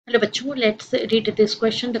Hello bachcho, let's read this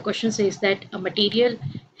question. The question says that a material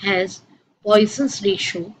has Poissons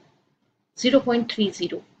ratio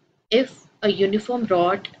 0.30. If a uniform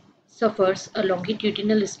rod suffers a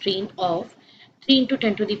longitudinal strain of 3 into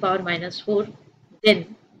 10 to the power minus 4,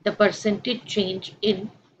 then the percentage change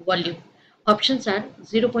in volume. Options are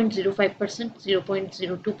 0.05%,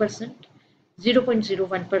 0.02%,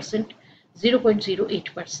 0.01%,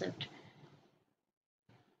 0.08%.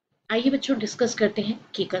 आइए बच्चों discuss करते हैं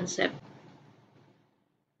की concept.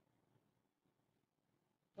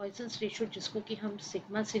 पॉइसन्स ratio जिसको कि हम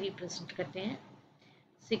sigma से represent करते हैं,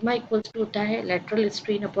 सिग्मा इक्वल्स टू होता है lateral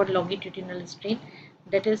strain upon longitudinal strain,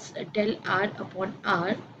 that is del are upon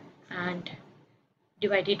are and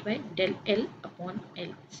divided by del L upon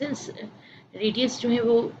L. Since radius जो है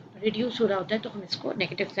वो रिड्यूस हो रहा होता है तो हम इसको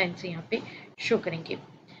नेगेटिव साइन से यहाँ पे शो करेंगे।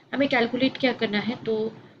 हमें कैलकुलेट क्या करना है,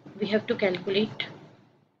 तो we have to calculate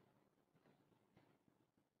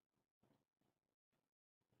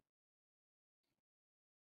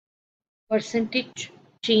percentage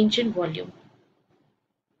change in volume.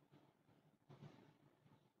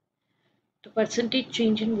 तो परसेंटेज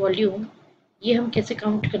चेंज इन वॉल्यूम ये हम कैसे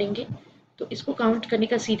काउंट करेंगे, तो इसको काउंट करने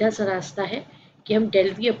का सीधा सा रास्ता है कि हम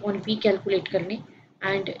del we upon we calculate कर लें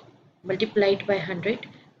एंड मल्टीप्लाइड बाय 100,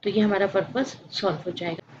 तो ये हमारा पर्पस सॉल्व हो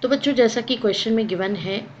जाएगा। तो बच्चों जैसा कि क्वेश्चन में गिवन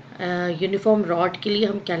है, यूनिफॉर्म रॉड के लिए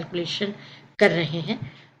हम कैलकुलेशन कर रहे हैं।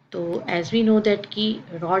 तो एज वी नो दैट कि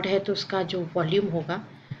रॉड है तो उसका जो वॉल्यूम होगा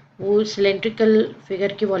वो सिलेंड्रिकल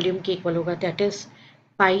फिगर के वॉल्यूम के इक्वल होगा, that is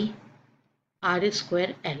pi are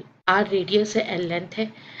square L. Are radius है, एल लेंथ है,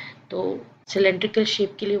 तो सिलेंड्रिकल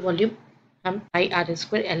शेप के लिए वॉल्यूम हम पाई आर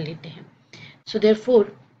स्क्वायर एल लेते हैं। So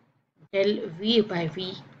therefore del we by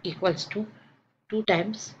we equals to 2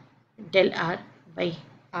 times del R by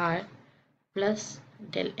are plus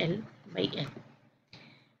del L by L.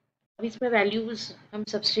 अब इसमें वैल्यूज हम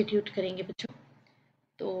सब्सटीट्यूट करेंगे बच्चों।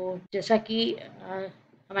 तो जैसा कि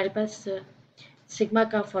हमारे पास सिग्मा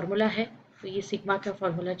का फॉर्मूला है, तो ये सिग्मा का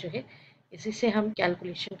फॉर्मूला जो है इसी से हम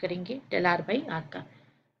कैलकुलेशन करेंगे डेल आर बाई आर का।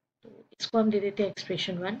 तो इसको हम दे देते हैं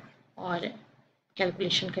एक्सप्रेशन 1 और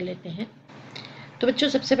कैलकुलेशन कर लेते हैं। तो बच्चों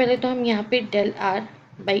सबसे पहले तो हम यहाँ पे del R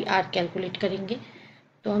by are calculate करेंगे।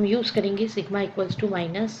 तो हम यूज़ करेंगे sigma equals to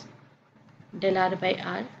minus del R by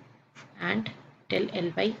are and del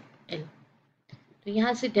L by L. तो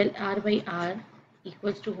यहाँ से del R by are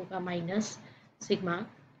equals to होगा minus sigma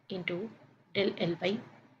into del L by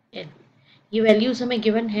L. ये values हमें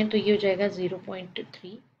गिवन है, तो ये हो जाएगा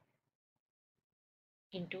 0.3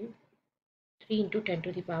 into 3 into 10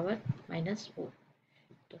 to the power minus 4।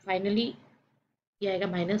 तो फाइनली ये आएगा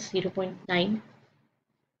minus 0.9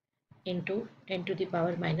 into 10 to the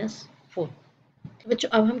power minus 4। तो बच्चों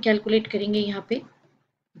अब हम कैलकुलेट करेंगे यहाँ पे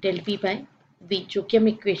डेल वी बाय वी, जो कि हम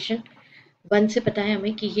इक्वेशन 1 से पता है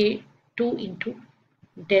हमें कि ये 2 into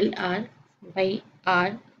del R by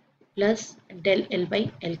are plus del L by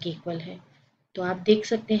L के इक्वल है। तो आप देख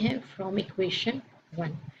सकते हैं फ्रॉम इक्वेशन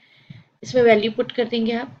 1, इसमें वैल्यू पुट कर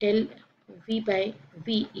देंगे आप del we bye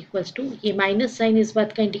we equals to, ये माइनस साइन इस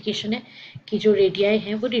बात का इंडिकेशन है कि जो रेडियाई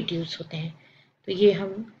हैं वो रिड्यूस होते हैं, तो ये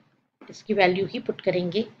हम इसकी वैल्यू ही पुट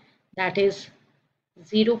करेंगे, that is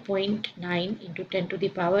 0.9 into 10 to the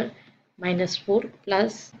power minus 4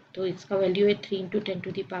 plus, तो इसका वैल्यू है 3 into 10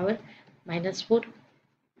 to the power minus 4।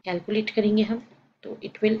 Calculate करेंगे हम तो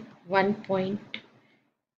it will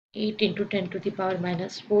 1.8 into 10 to the power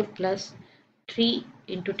minus 4 plus 3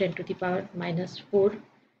 into 10 to the power minus 4,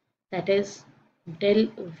 that is del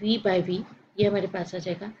v by v, ये हमारे पास आ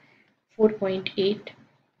जाएगा 4.8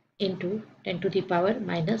 into 10 to the power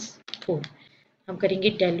minus 4। हम करेंगे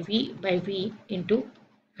del v by v into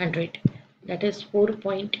 100, that is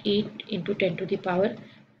 4.8 into 10 to the power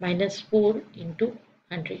minus 4 into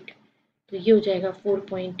 100। तो ये हो जाएगा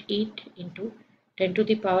 4.8 into 10 to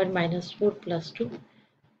the power minus 4 plus 2,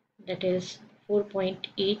 that is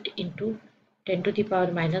 4.8 into 10 to the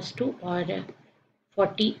power minus 2 और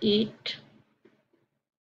 48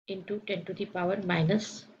 into 10 to the power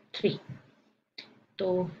minus 3।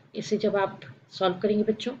 तो इसे जब आप solve करेंगे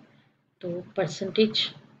बच्चों तो percentage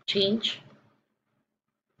change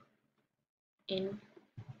in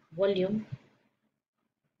volume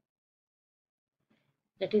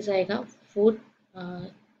that is आएगा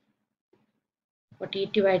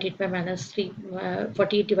 48 divided by minus 3,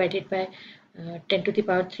 48 divided by 10 to the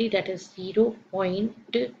power 3, that is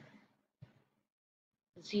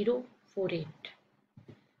 0.048।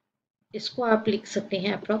 इसको आप लिख सकते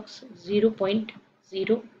हैं अप्रॉक्स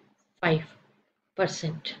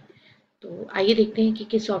 0.05%। तो आइए देखते हैं कि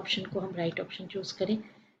किस ऑप्शन को हम राइट ऑप्शन चूज करें।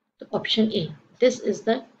 तो option A, this is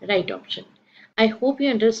the right option. I hope you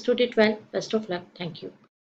understood it well. Best of luck. Thank you.